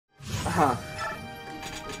Uh-huh.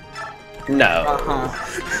 No. Uh-huh.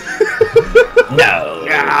 No.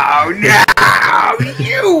 No,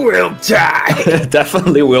 you will die!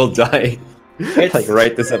 Definitely will die. It's- Like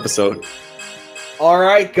right this episode.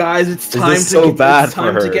 Alright guys, it's time is so bad it's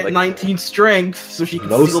time for to her, get like, 19 strength so she can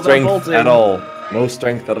No steal that strength bolting. at all. No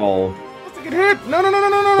strength at all. Get hit! No! No!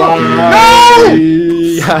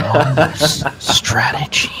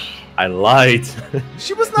 Strategy. I lied.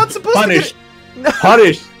 She was not supposed Punish. to get.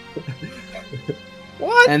 Punish.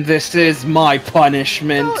 What? And this is my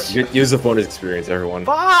punishment. Use the bonus experience, everyone.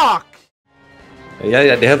 Fuck!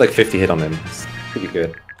 Yeah, they had like 50 hit on them. It's pretty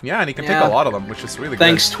good. Yeah, and he can Yeah. take a lot of them, which is really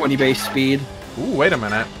Thanks, 20 base speed. good. Ooh, wait a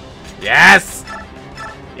minute. Yes!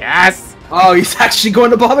 Yes! Oh, he's actually going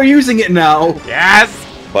to bother using it now. Yes!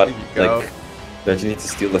 But, There you go. like, don't you need to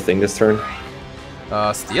steal the thing this turn?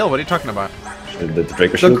 Steel? What are you talking about? The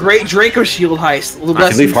Draco The Shield? Great Draco Shield heist. I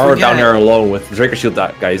can leave Haard down there alone with the Draco Shield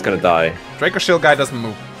guy. He's gonna die. Draco Shield guy doesn't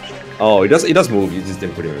move. Oh, he does move. You just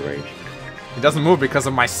didn't put him in range. He doesn't move because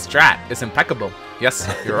of my strat. It's impeccable. Yes,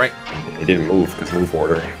 you're right. He didn't move because move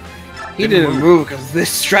order. He didn't move because this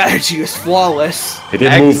strategy is flawless. He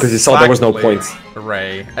didn't move because he saw there was no points.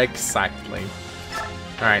 Ray, exactly.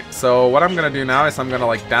 Alright, so what I'm gonna do now is I'm gonna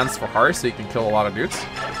like dance for Haard so he can kill a lot of dudes.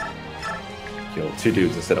 Kill 2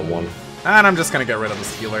 dudes instead of 1. And I'm just gonna get rid of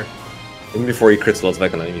this healer. Even before he crits loads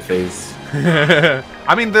back on enemy phase.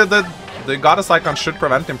 I mean, the goddess icon should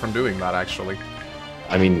prevent him from doing that, actually.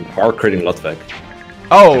 I mean, Haard critting Ludwig.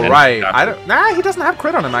 Oh, And then right. after- Nah, he doesn't have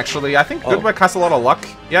crit on him, actually. I think Oh. Ludwig has a lot of luck.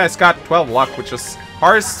 Yeah, he's got 12 luck, which is...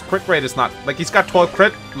 Haard's crit rate is not... Like, he's got 12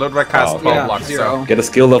 crit, Ludwig has Oh, 12 yeah, luck, 0. Get a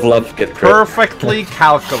skill level up, get crit. Perfectly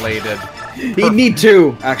calculated. He'd need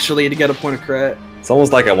 2, actually, to get a point of crit. It's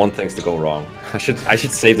almost like I want things to go wrong. I should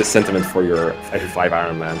save this sentiment for your F5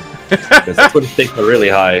 Iron Man. Because that's what stakes are really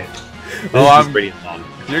high. This Oh, is I'm- just pretty fun.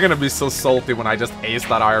 You're gonna be so salty when I just ace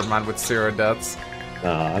that Iron Man with 0 deaths.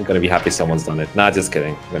 I'm gonna be happy someone's done it. Nah, just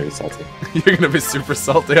kidding. I'm gonna be salty. You're gonna be super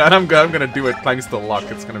salty, and I'm gonna do it thanks to luck.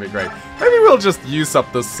 It's gonna be great. Maybe we'll just use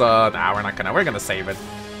up this. Nah, we're not gonna. We're gonna save it,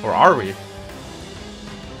 or are we?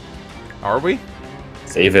 Are we?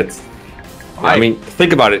 Save it. I mean,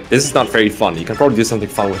 think about it. This is not very fun. You can probably do something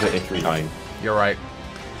fun with it in 3-9. You're right.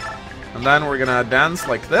 And then we're gonna dance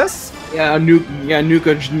like this. Yeah,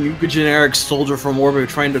 nuke a generic soldier from orbit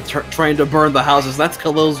trying to burn the houses. That's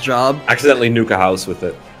Khalil's job. Accidentally nuke a house with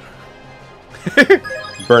it.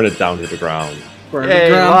 Burn it down to the ground. Burn Yay,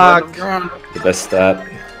 the ground, luck. burn the ground. The best stat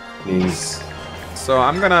means... So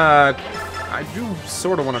I'm gonna. I do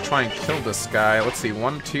sort of want to try and kill this guy. Let's see,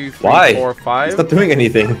 1, 2, 3, Why? 4, 5. He's not doing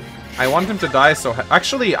anything. I want him to die. So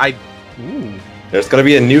actually, Ooh. There's gonna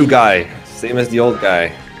be a new guy. Same as the old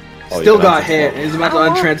guy. Oh, Still yeah, got that's hit. a- He's about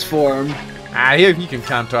to untransform. Ah, he can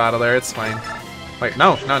counter out of there. It's fine. Wait,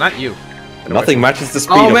 no, not you. Nothing matches the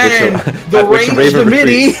speed Oh of man, which the at which range, Raven the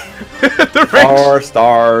mini. retreats. the range. 4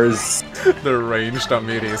 stars. The ranged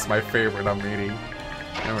Amiri is my favorite Amiri.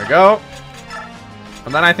 There we go.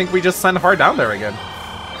 And then I think we just send Haard down there again.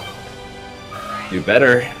 You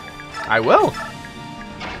better. I will.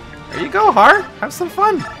 There you go, Haard. Have some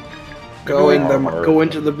fun. Go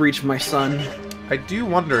into the breach, my son. I do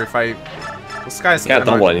wonder if this guy's Can't kinda-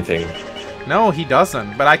 double anything. No, he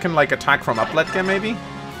doesn't. But I can like attack from Upletke maybe.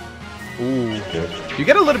 Ooh. Yeah. You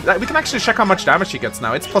get a little. We can actually check how much damage he gets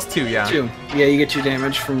now. It's +2, yeah. 2. Yeah, you get 2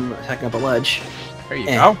 damage from attacking up a ledge. There you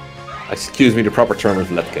Eh. go. Excuse me, the proper term is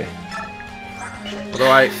Letke.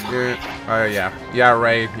 Although yeah,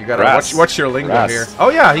 Ray, you gotta Grass. watch your lingo Grass. here. Oh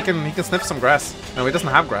yeah, he can sniff some grass. No, he doesn't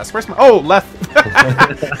have grass. Where's my? Oh, left.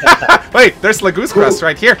 Wait, there's Lagoose grass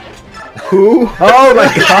right here. Who? Oh my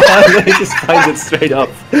god, they just find it straight up.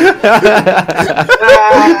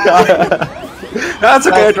 That's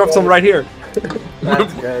okay, I dropped some right here.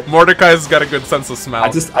 That's good. Mordecai's got a good sense of smell. I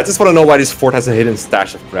just want to know why this fort has a hidden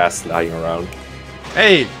stash of grass lying around.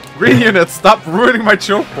 Hey, green unit, stop ruining my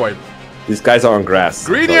choke point. These guys are on grass.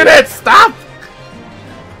 Green so- unit, stop!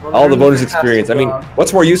 All the bonus experience. I mean,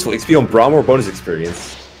 what's more useful, XP on Braum or bonus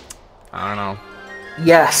experience? I don't know.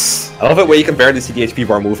 Yes. I love it where you can barely see the HP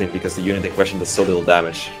bar moving because the unit in question does so little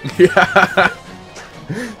damage. Yeah.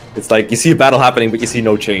 It's like, you see a battle happening, but you see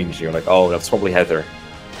no change. You're like, oh, that's probably Heather.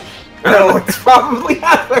 No, it's probably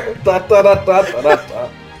Heather. Da, da, da, da, da,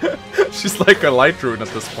 da. She's like a light rune at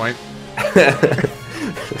this point.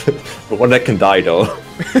 But one that can die, though.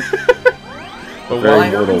 But Very why?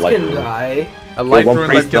 mortal light can rune. die. A light one rune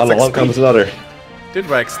priest that gets down, along comes XP. another. Dude,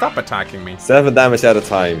 Rex, stop attacking me. 7 damage at a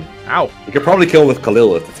time. Ow. You could probably kill him with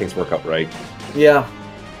Khalil if the things work out right. Yeah.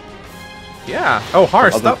 Yeah. Oh,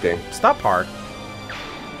 Haard, Other stop. thing. Stop, Haard.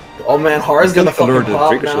 Oh man, Haard's gonna fucking lure the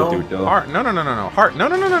pop Ricochet now. dude, though. Haard, no. Haard,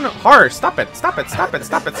 no. Haard, stop it.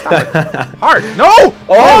 Haard, no!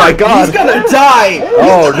 Oh my god! He's gonna die!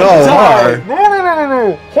 Oh no, Haard!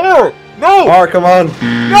 No! Haard, no! Haard, come on!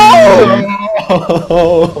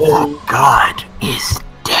 No! God is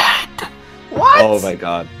dead. What? Oh my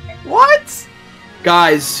god. What?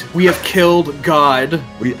 Guys, we have killed God.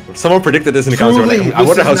 Someone predicted this in the comments. Truly, I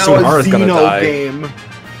wonder how this is soon now a Haard is gonna Xeno die. game.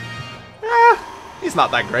 He's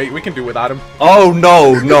not that great. We can do without him. Oh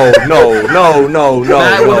no, no.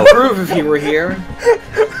 Matt would approve if he were here.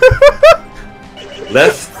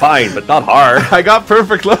 That's fine, but not Haard. I got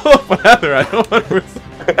perfect level up with Heather. I don't want to.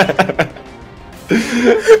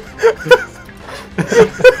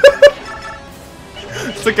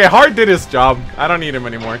 It's okay. Haard did his job. I don't need him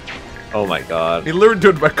anymore. Oh my god. He lured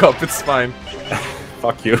dude back up. It's fine.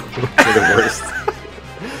 Fuck you. You're the worst.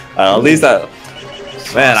 At least that.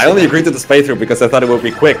 Man, I only agreed to this playthrough because I thought it would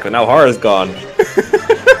be quick, but now Haard is gone.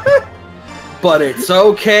 But it's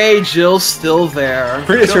okay, Jill's still there.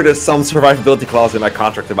 Pretty sure there's some survivability clause in my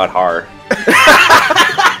contract about Haard.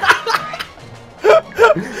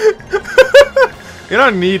 You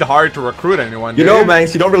don't need Haard to recruit anyone. You do know,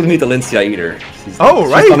 Mangs, you don't really need the Lincia either. She's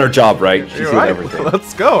right. She's done her job, right? She's You're seen right. everything.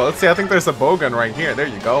 Let's go. Let's see. I think there's a bowgun right here. There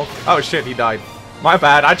you go. Oh shit, he died. My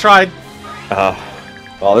bad. I tried.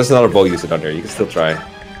 Well, there's another bow user down there. You can still try.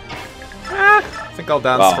 I think I'll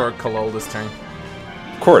dance Wow. for Kalol this turn.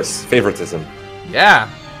 Of course, favoritism. Yeah.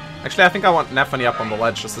 Actually, I think I want Neffany up on the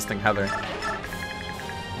ledge, assisting Heather.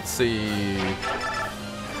 Let's see.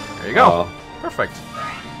 There you go. Perfect.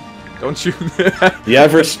 Don't you? The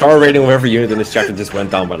average star rating of every unit in this chapter just went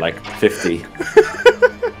down by like 50.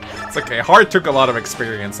 It's okay. Haard took a lot of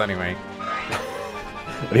experience anyway.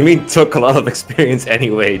 What do you mean took a lot of experience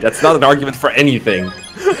anyway? That's not an argument for anything.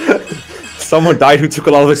 Someone died who took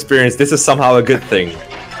a lot of experience. This is somehow a good thing.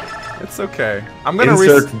 It's okay. I'm gonna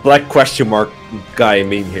insert black question mark guy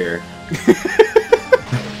meme here.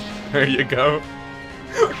 There you go.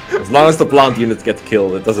 As long as the blonde units get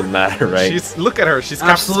killed, it doesn't matter, right? Look at her. She's got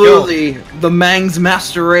Absolutely, the Mang's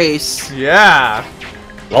master race. skill. Yeah.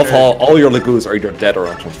 Love all your Lagoos are either dead or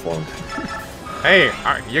untransformed. Hey,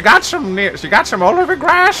 you got some Oliver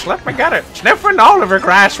grass? Let me get it. Sniffing Oliver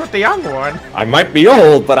grass with the young one. I might be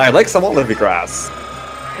old, but I like some olive grass.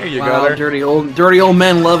 There you Wow, go. There. dirty old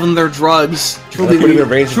men loving their drugs. Truly, put it in the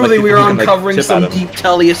range of, like, we people are who can, like, uncovering chip some at 'em. deep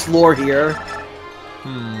Tellius lore here.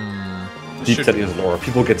 Deep Tellius lore.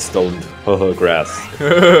 People get stoned. Grass. Deep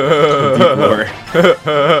lore.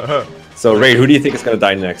 So, Raid, who do you think is gonna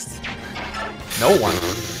die next? No one.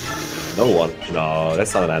 No one. No,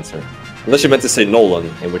 that's not an answer. Unless you meant to say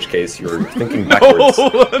Nolan, in which case you're thinking backwards.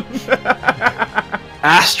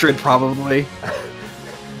 Astrid, probably.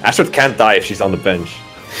 Astrid can't die if she's on the bench.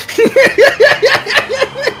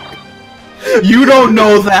 You don't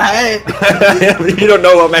know that. You don't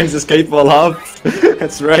know what Mangs is capable of.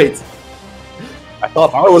 That's right. I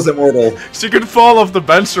thought Haard was immortal. She could fall off the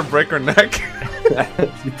bench or break her neck.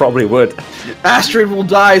 You probably would. Astrid will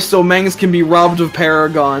die so Mangs can be robbed of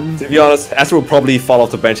Paragon. To be honest, Astrid would probably fall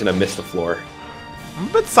off the bench and then miss the floor. I'm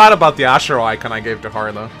a bit sad about the Ashero icon I gave to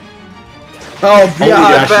Haard though. Oh, Only yeah, the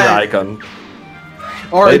I Asher bet. icon.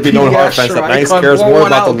 R.I.P. Maybe known the Haard fans Asher that Mangs icon. cares Pour more one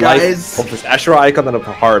about out, the life guys. of this Asher icon than of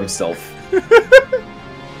Haard himself.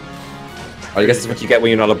 I guess that's what you get when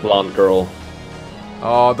you're not a blonde girl.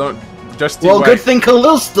 Oh, don't just. Well, good thing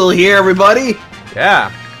Khalil's still here, everybody.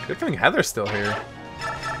 Yeah. Good thing Heather's still here.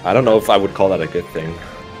 I don't know if I would call that a good thing.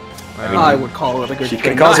 I would call it a good She thing.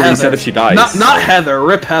 can cause Not a reset Heather. if she dies. Not Heather,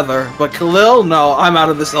 rip Heather. But Khalil, no, I'm out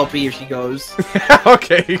of this LP if she goes.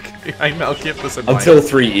 Okay, I'll keep this in mind. Until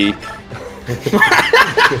 3E.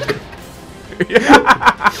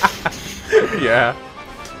 Yeah.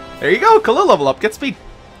 There you go, Khalil level up, get speed.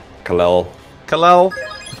 Kalel.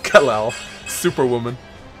 Kalel. Superwoman.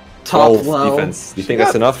 Top 12 well. defense. Do you think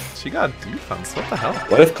that's enough? She got defense, what the hell?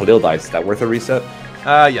 What if Khalil dies? Is that worth a reset?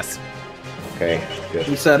 Yes. Okay, good.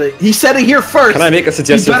 He said it. He said it here first. Can I make a You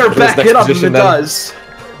suggestion better for this back next it up if position it then? does.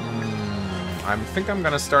 I think I'm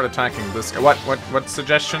gonna start attacking this guy. What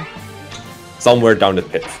suggestion? Somewhere down the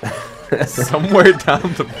pit. Somewhere down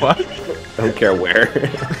the butt? Don't care where.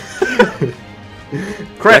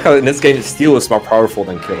 Correct. Like in this game, Steel is more powerful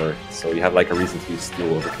than Killer, so you have like a reason to use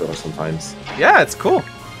Steel over Killer sometimes. Yeah, it's cool.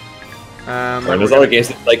 And there's other games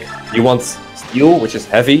that, like, you want Steel, which is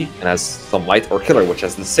heavy and has some might, or Killer, which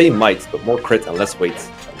has the same might but more crit and less weight,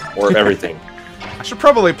 or of everything. I should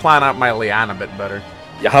probably plan out my Liane a bit better.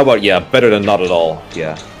 Yeah, how about better than not at all?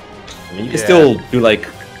 Yeah, I mean, you can still do like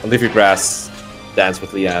Olivia Grass, dance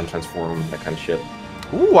with Liane, transform, that kind of shit.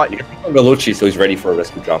 Ooh, what? You can pick on Galucci so he's ready for a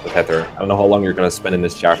rescue drop with Heather. I don't know how long you're gonna spend in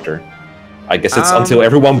this chapter. I guess it's until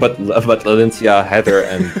everyone but Valencia, Heather,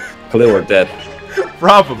 and Khalil are dead.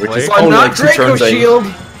 Probably. Which is But only not like 2 Draco turns in. Shield.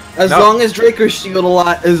 As No. long as Draco Shield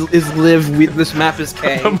is live, this map is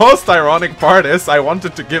K. The most ironic part is I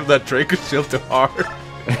wanted to give that Draco Shield to Haard.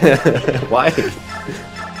 Why? To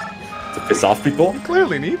piss off people? He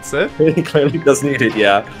clearly needs it. He clearly does need it,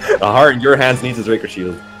 yeah. The heart in your hands needs a Draco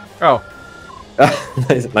Shield. Oh.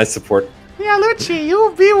 nice support. Yeah, Lucci,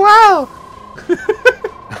 you be well.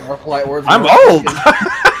 More polite words. I'm old!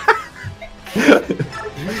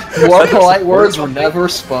 More polite words were never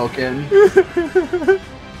spoken. The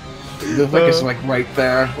Vic is like right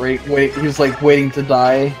there. Wait, he's like waiting to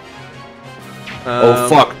die. Oh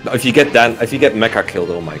fuck! If you get Mecha killed,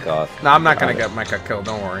 oh my god. No, I'm not gonna get Mecha killed.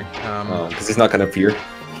 Don't worry. Because he's not gonna appear.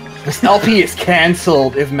 This LP is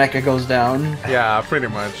cancelled if Mecha goes down. Yeah, pretty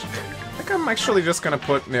much. I think I'm actually just gonna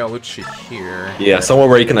put Neolucci here. Yeah, somewhere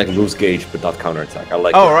where you can like lose gauge but not counterattack. I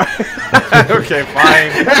like Oh, it. right. Okay,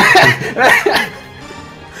 fine.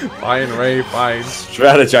 Fine, Ray, fine.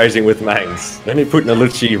 Strategizing with Mangs. Let me put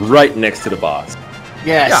Nalucci right next to the boss.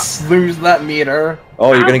 Yes, lose that meter.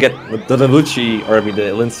 Oh, you're gonna get the Nalucci, or I mean the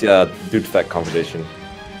Elincia dude fat competition.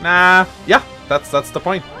 Nah, yeah, that's the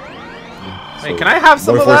point. Hey, So, can I have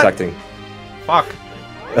some more of voice that? acting. Fuck.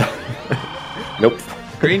 Nope.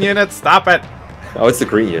 Green unit, stop it. Oh, it's the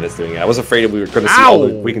green units doing it. I was afraid we were gonna see all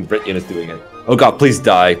the Ow! weakened Brit units doing it. Oh god, please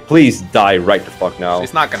die. Please die right the fuck now.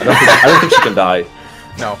 She's not gonna I don't think she can die.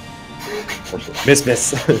 No. Miss.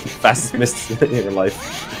 Fastest miss in your life.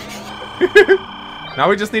 Now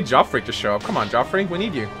we just need Joffrey to show up. Come on, Joffrey, we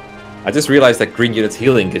need you. I just realized that green units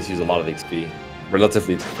healing gives you a lot of XP.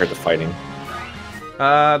 Relatively compared to fighting.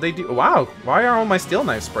 They do. Wow, why are all my steel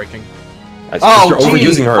knives breaking? Oh, you're gee,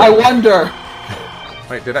 overusing her. I wonder.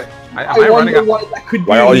 Wait, did am I I running wonder up? what that could be.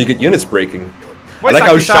 Why are all you get units breaking? Wait, I like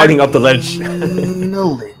how he's second time. shouting up the ledge.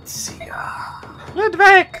 Nolincia.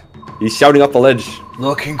 Ludwig! He's shouting up the ledge.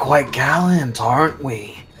 Looking quite gallant, aren't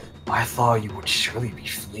we? I thought you would surely be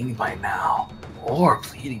fleeing by now, or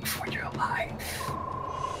pleading for your life.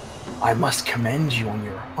 I must commend you on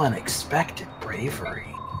your unexpected bravery.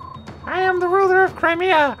 I am the ruler of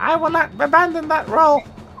Crimea. I will not abandon that role.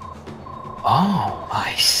 Oh,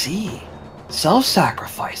 I see.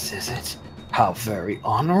 Self-sacrifice, is it? How very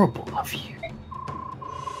honorable of you.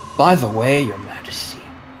 By the way, Your Majesty,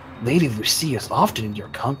 Lady Lucia is often in your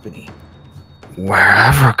company.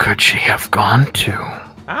 Wherever could she have gone to?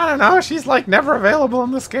 I don't know. She's like never available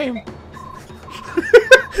in this game.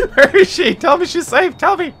 Where is she? Tell me she's safe.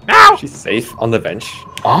 Tell me now. She's safe on the bench.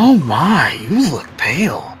 Oh my, you look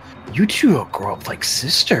pale. You two will grow up like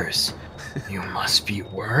sisters. You must be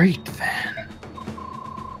worried then.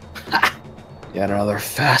 Yet another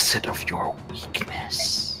facet of your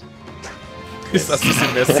weakness. Is that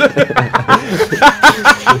miss?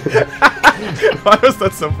 Why was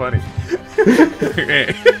that so funny?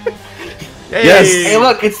 Yay. Yes. Hey,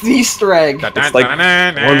 look, it's the Easter egg. It's like 1,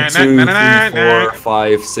 2, 3, 4,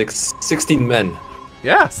 5, 6, 16 men.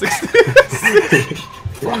 Yeah, 16.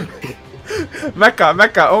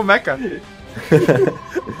 Mecha, oh Mecha.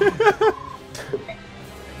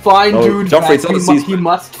 Fine, Oh, dude. Joffrey, it's on the season. He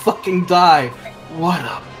must fucking die. What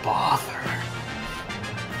a bother.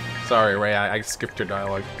 Sorry, Ray, I skipped your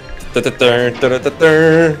dialogue. Alright,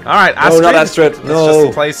 Alright, No, Astrid. not Astrid. Let's No.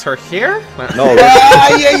 just place her here. No,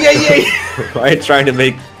 Ah, yeah. why are you trying to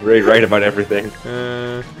make Ray right about everything?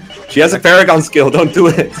 Uh, She has a Paragon skill, don't do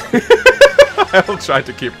it. I will try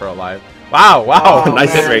to keep her alive. Wow, wow. Oh,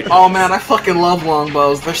 nice hit rate. Oh man, I fucking love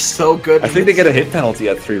longbows. They're so good. I think they get a hit penalty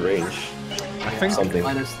at 3 range. I think Something.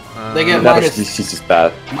 They get That minus she's just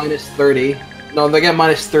bad. minus 30. No, they get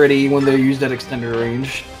minus 30 when they're used at extended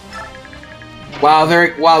range.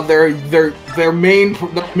 Their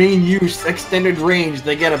main use extended range,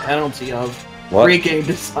 they get a penalty of What? breaking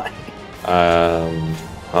design.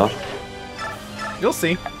 Huh? you'll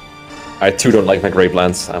see. I too don't like my Grave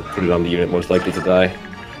Lance. I'll put it on the unit most likely to die.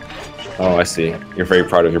 Oh, I see. You're very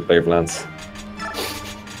proud of your Grave Lance.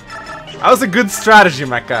 That was a good strategy,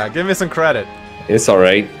 Mecha. Give me some credit. It's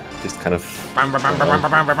alright. Just kind of... Bam, bam, bam, bam,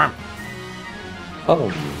 bam, bam, bam.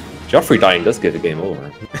 Oh, Joffrey dying does give the game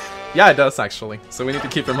over. Yeah, it does actually. So we need to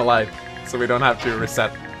keep him alive, so we don't have to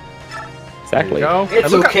reset. Exactly. There you go. It's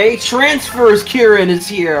And look okay. Transfers. Kieran is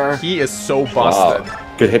here. He is so busted.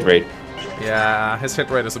 Wow. Good hit rate. Yeah, his hit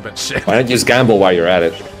rate is a bit shit. Why don't you just gamble while you're at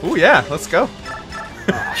it? Ooh, yeah, let's go.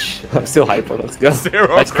 Oh, shit. I'm still hyper, let's go. 0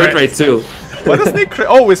 That's crit rate too. What does the crit?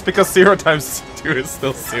 Oh, it's because 0 times 2 is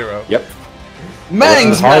still 0. Yep.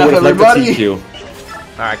 Mangs Haard math, would have left the everybody. TQ.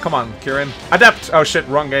 Alright, come on, Kieran. Adept! Oh shit,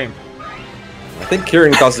 wrong game. I think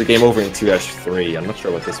Kieran causes the game over in 2-3. I'm not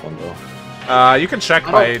sure about this one though. You can check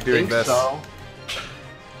by doing this. So.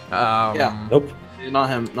 Yeah. Nope. Not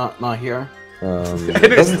him. Not here.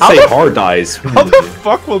 It doesn't say Haard dies. How the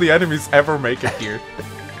fuck will the enemies ever make it here?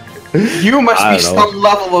 You must be some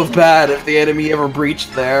level of bad if the enemy ever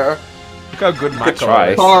breached there. Look how good Michael try.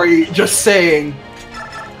 is. Sorry, just saying.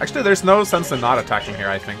 Actually, there's no sense in not attacking here,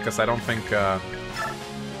 I think, because I don't think... I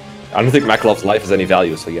don't think Makalov's life has any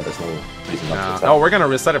value, so yeah, there's no reason not to attack. Oh, we're gonna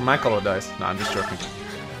reset if Makalov dies. No, I'm just joking.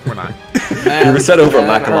 We're not. Man, you reset over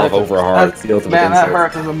Makalov over Haard. Man, that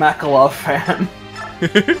hurts as a Makalov fan.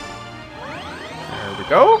 There we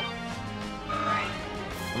go.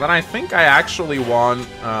 And then I think I actually want,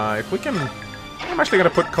 if we can... I'm actually gonna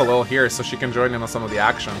put Khalil here so she can join in on some of the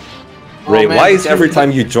action. Ray, why is every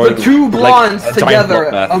time you join the two blondes like, together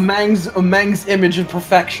a Meng's image of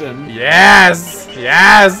perfection? Yes!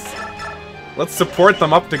 Yes! Let's support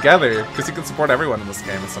them up together, because you can support everyone in this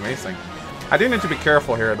game. It's amazing. I do need to be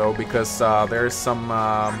careful here, though, because there's some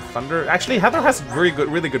thunder. Actually, Heather has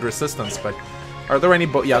really good resistance, but are there any...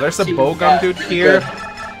 Yeah, there's a bowgun dude here.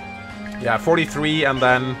 Yeah, 43, and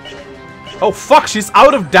then... Oh, fuck! She's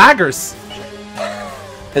out of daggers!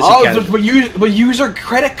 But use her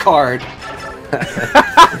credit card.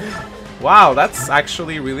 Wow, that's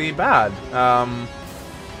actually really bad.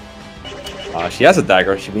 She has a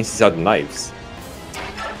dagger. She means she's out of knives.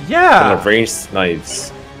 Yeah. And ranged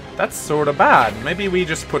knives. That's sort of bad. Maybe we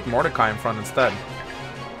just put Mordecai in front instead.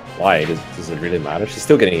 Why? Does it really matter? She's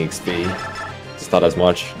still getting XP. Just not as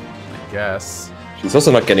much. I guess. She's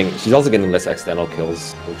also not getting. She's also getting less accidental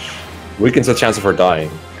kills, which weakens the chance of her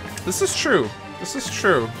dying. This is true. This is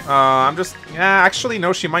true. I'm just... Yeah, actually,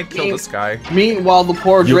 no, she might kill this guy. Meanwhile, the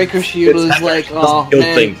poor Draco Shield is like, oh,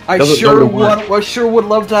 man, I sure would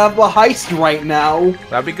love to have a heist right now.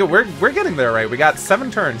 That'd be good. We're getting there, right? We got 7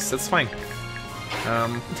 turns. That's fine.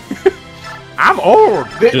 I'm old!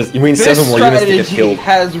 You mean 7 more units to get killed.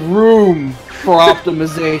 Has room for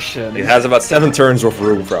optimization. It has about 7 turns worth of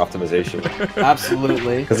room for optimization.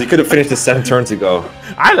 Absolutely. Because he could have finished this 7 turns ago.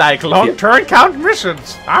 I like long turn count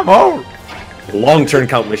missions. I'm old. Long turn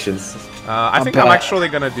count missions. I think I'm actually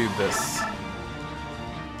gonna do this.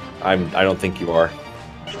 I don't think you are.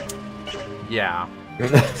 Yeah.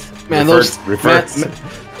 Man, those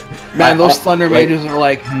thunder mages are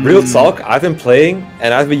like. Real talk. I've been playing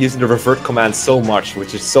and I've been using the revert command so much,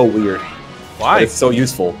 which is so weird. Why? But it's so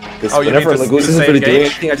useful. Because whenever Lagoose isn't really doing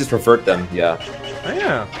anything, I just revert them. Yeah. Oh,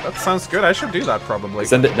 yeah, that sounds good. I should do that probably.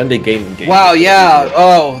 Then they gain. Wow, yeah.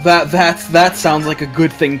 Oh, that sounds like a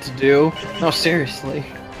good thing to do. No, seriously.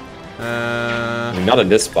 Not in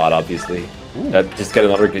this spot, obviously. Just get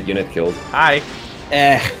another good unit killed. Hi.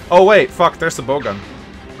 Oh wait, fuck. There's a bowgun.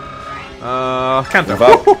 Can't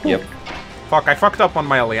have. Yep. Fuck, I fucked up on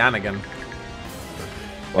my Lian again.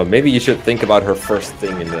 Well, maybe you should think about her first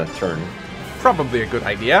thing in the turn. Probably a good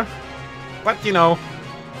idea, but you know.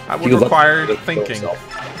 I would require thinking.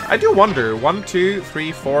 I do wonder. 1, 2,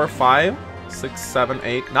 3, 4, 5, 6, 7,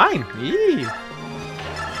 8, 9. Yee.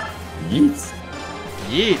 Yeet.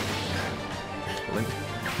 Yeet.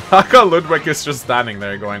 Haka Ludwig is just standing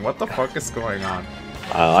there going, what the fuck is going on?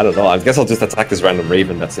 I don't know. I guess I'll just attack this random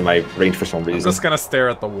raven that's in my range for some reason. I'm just gonna stare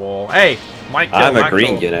at the wall. Hey, Mike. I'm a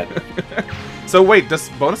green unit. So wait, does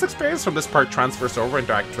bonus experience from this part transfers over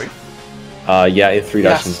into Act 3? Yeah, in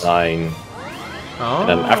 3-9. Oh. And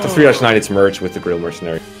then after 3-9, it's merged with the Grill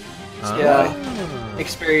Mercenary. Yeah.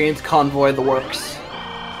 Experience, convoy, the works.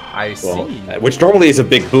 I see. Which normally is a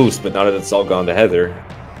big boost, but now that it's all gone to Heather.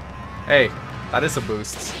 Hey, that is a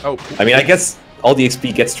boost. Oh. I mean, I guess all the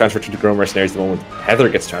XP gets transferred to the Grill Mercenaries the moment Heather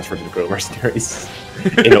gets transferred to the Grill Mercenaries.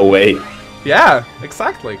 In a way. Yeah,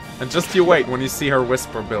 exactly. And just you wait when you see her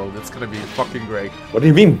Whisper build. It's gonna be fucking great. What do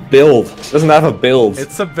you mean build? She doesn't have a build.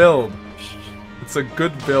 It's a build. It's a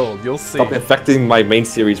good build, you'll see. Stop infecting my main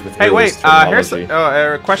series with Hey, wait, here's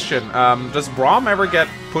a question. Does Braum ever get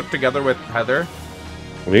put together with Heather?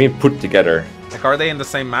 What do you mean put together? Like, are they in the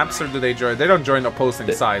same maps, or do they join? They don't join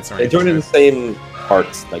opposing sides, or anything. They join in the same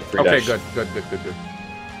parts, like 3-. Okay, good.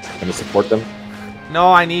 Can you support them?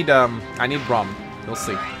 No, I need Braum. You'll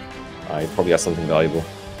see. I probably have something valuable.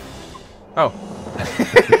 Oh.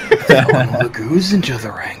 When Lagoos into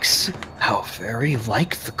the ranks, how very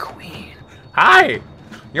like the queen. Hi!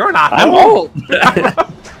 You're not I'm old!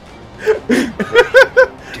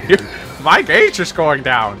 My gauge is going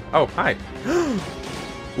down. Oh, hi.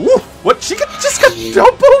 Ooh, what? She just got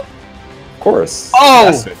doubled? Of course.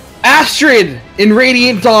 Oh! Astrid in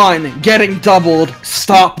Radiant Dawn getting doubled.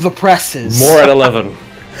 Stop the presses. More at 11.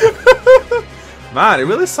 Man, it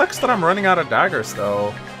really sucks that I'm running out of daggers,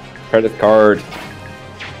 though. Credit card.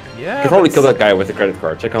 Yeah. You can probably kill that guy with a credit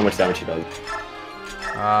card. Check how much damage he does.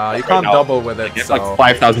 You can't double with it. It's So. like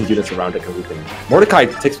 5,000 units around it. Everything. Mordecai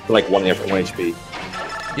takes like 1 HP.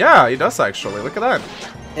 Yeah, he does actually. Look at that.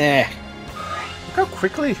 Eh. Look how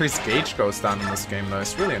quickly his gauge goes down in this game, though.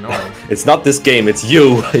 It's really annoying. It's not this game. It's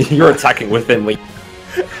you. You're attacking with him.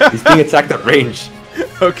 He's being attacked at range.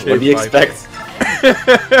 Okay. What do you expect?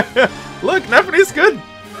 Look, Nephine's good.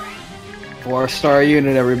 4-star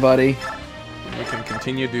unit, everybody. We can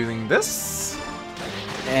continue doing this.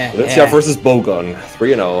 Let's see versus Bogon.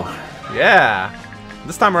 3-0. Yeah.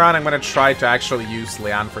 This time around, I'm gonna try to actually use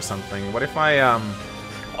Leanne for something. What if I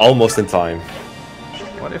Almost in time.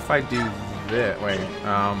 What if I do this? Wait.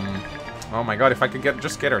 Oh my god! If I could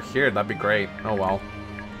just get her here, that'd be great. Oh well.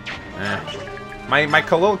 My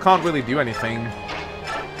Khalil can't really do anything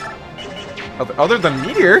other than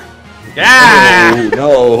Meteor. Yeah.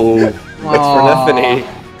 No. That's for Nephine.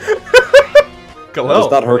 Khalil. That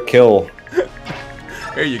was not her kill.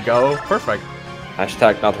 Here you go. Perfect.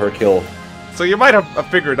 Hashtag not her kill. So you might have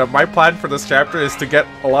figured that my plan for this chapter is to get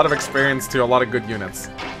a lot of experience to a lot of good units.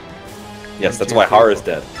 Yes, that's why Haard is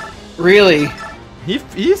dead. Really?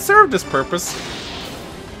 He served his purpose.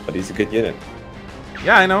 But he's a good unit.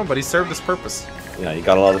 Yeah, I know, but he served his purpose. Yeah, he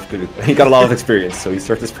got a lot of good. He got a lot of experience, so he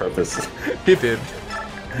served his purpose. He did.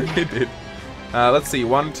 He did. Let's see.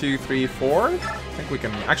 1, 2, 3, 4. I think we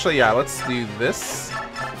can. Actually, yeah. Let's do this.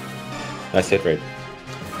 Nice hit rate.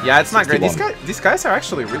 Yeah, it's not great. 61. These guys are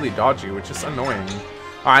actually really dodgy, which is annoying.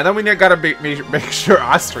 Alright, then we gotta make sure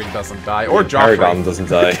Astrid doesn't die. Or Joffrey. Paragon doesn't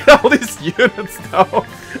die. All these units, though.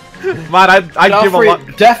 Man, I'd give a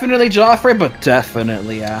lot. Definitely Joffrey, but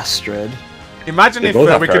definitely Astrid. Imagine They if both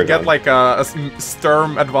have we could get Paragon. like a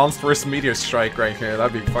Sturm Advanced versus Meteor Strike right here.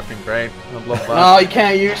 That'd be fucking great. I'd love that. No, you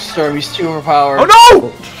can't use Storm. He's too overpowered.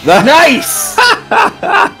 Oh no! Nice!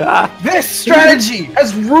 This strategy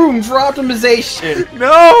has room for optimization.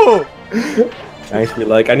 No! Actually,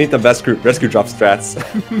 like, I need the best rescue drop strats.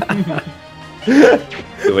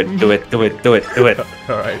 Do it.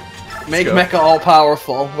 Alright. Make go. Mecha all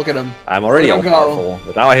powerful. Look at him. I'm already There all you go. powerful,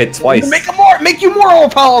 but now I hit twice. Make you more all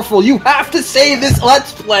powerful. You have to save this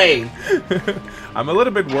Let's Play. I'm a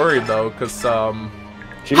little bit worried though, because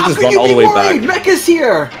She can How just can run you all be the way worried? back. Mecha's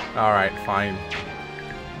here. alright, fine.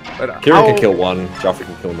 But Kieran can kill one, Joffrey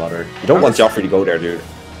can kill another. You don't want Joffrey to go there, dude.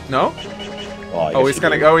 No? I Oh, guess he's you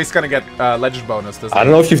do. gonna get legend bonus, doesn't I he?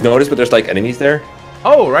 don't know if you've noticed, but there's like enemies there.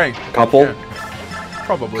 Oh, right. A couple. Yeah.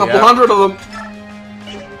 Probably, Couple yeah. hundred of them.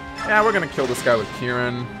 Yeah, we're gonna kill this guy with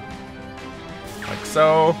Kieran. Like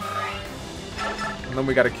so. And then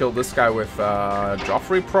we gotta kill this guy with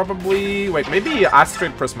Joffrey, probably. Wait, maybe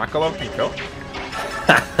Astrid plus Makalov can kill?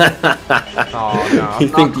 Oh, You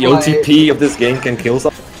no. think the quite. OTP of this game can kill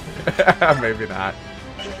something? Maybe not.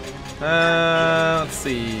 Let's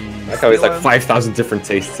see. Like how he's like Steelance. 5,000 different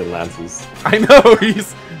tastes and lances. I know,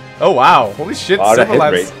 he's... Oh, wow. Holy shit, Wow, that hit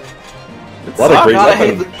Silverlance. rate. It What a sucks. great God,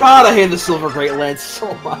 weapon. I hate the Silver Great Lance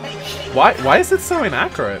so much. Why is it so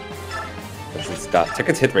inaccurate? It's got, check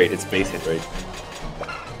its hit rate, its base hit rate.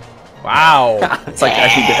 Wow. It's like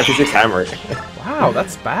actually 6 hammer. Wow,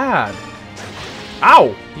 that's bad.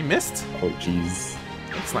 Ow! He missed. Oh jeez.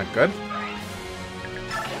 That's not good.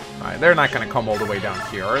 Alright, they're not gonna come all the way down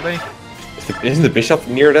here, are they? Isn't the bishop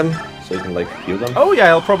near them? So you can like heal them? Oh yeah,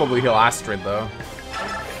 he'll probably heal Astrid though.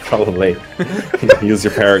 Probably. Heals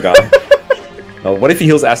your Paragon. No, what if he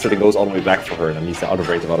heals Astrid and goes all the way back for her and then he's out of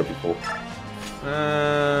range of other people?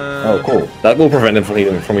 Oh, cool. That will prevent him from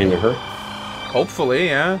healing her. Hopefully,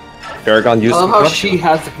 yeah. Paragon I uses love how concoction. she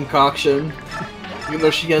has the concoction. Even though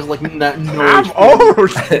she has like no I'm HP.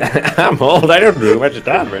 old! I'm old, I don't do much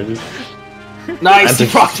damage. Nice, you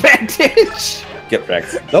Advantage. brought advantage. Get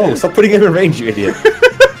wrecked. No, stop putting him in range, you idiot.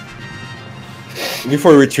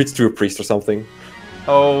 Before he retreats to a priest or something.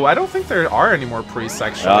 Oh, I don't think there are any more priests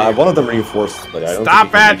actually. One of them reinforced, but I don't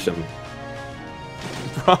Stop think you can reach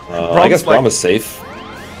them. I guess Braum is safe.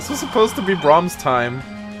 This was supposed to be Brahm's time.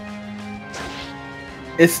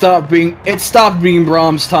 It stopped being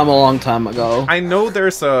Brahm's time a long time ago. I know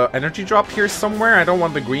there's a energy drop here somewhere. I don't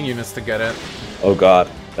want the green units to get it. Oh god,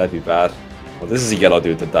 that'd be bad. Well, this is a yellow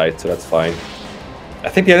dude that died, so that's fine. I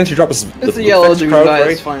think the energy drop is It's a yellow dude, crowd, guys.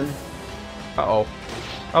 right? It's fine. Uh-oh.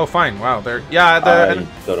 Oh, fine. Wow, they're... Yeah, I the...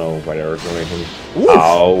 don't know why they're ignoring him. Oof.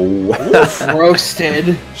 Ow! Roasted.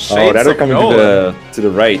 Oh, Shades they're of coming Nolan. to the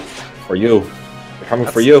right for you. They're coming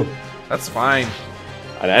for you, That's fine.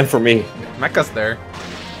 and for me. Mecha's there.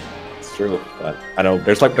 It's true, but I know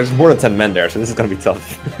there's more than 10 men there, so this is gonna be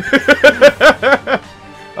tough.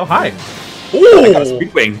 Oh, hi. I got a Ooh!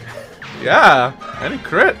 speed wing. Yeah, any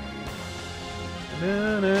crit.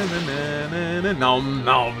 Nom nom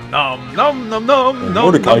nom nom nom nom.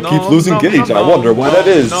 Mordecai keeps losing gauge. I wonder why that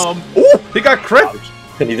is. Ooh, he got crit.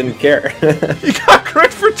 And he didn't care. He got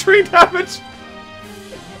crit for 3 damage.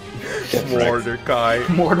 Mordecai.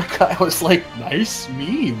 Mordecai was like, nice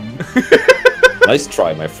meme. Nice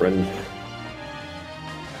try, my friend.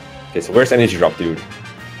 Okay, so where's energy drop, dude?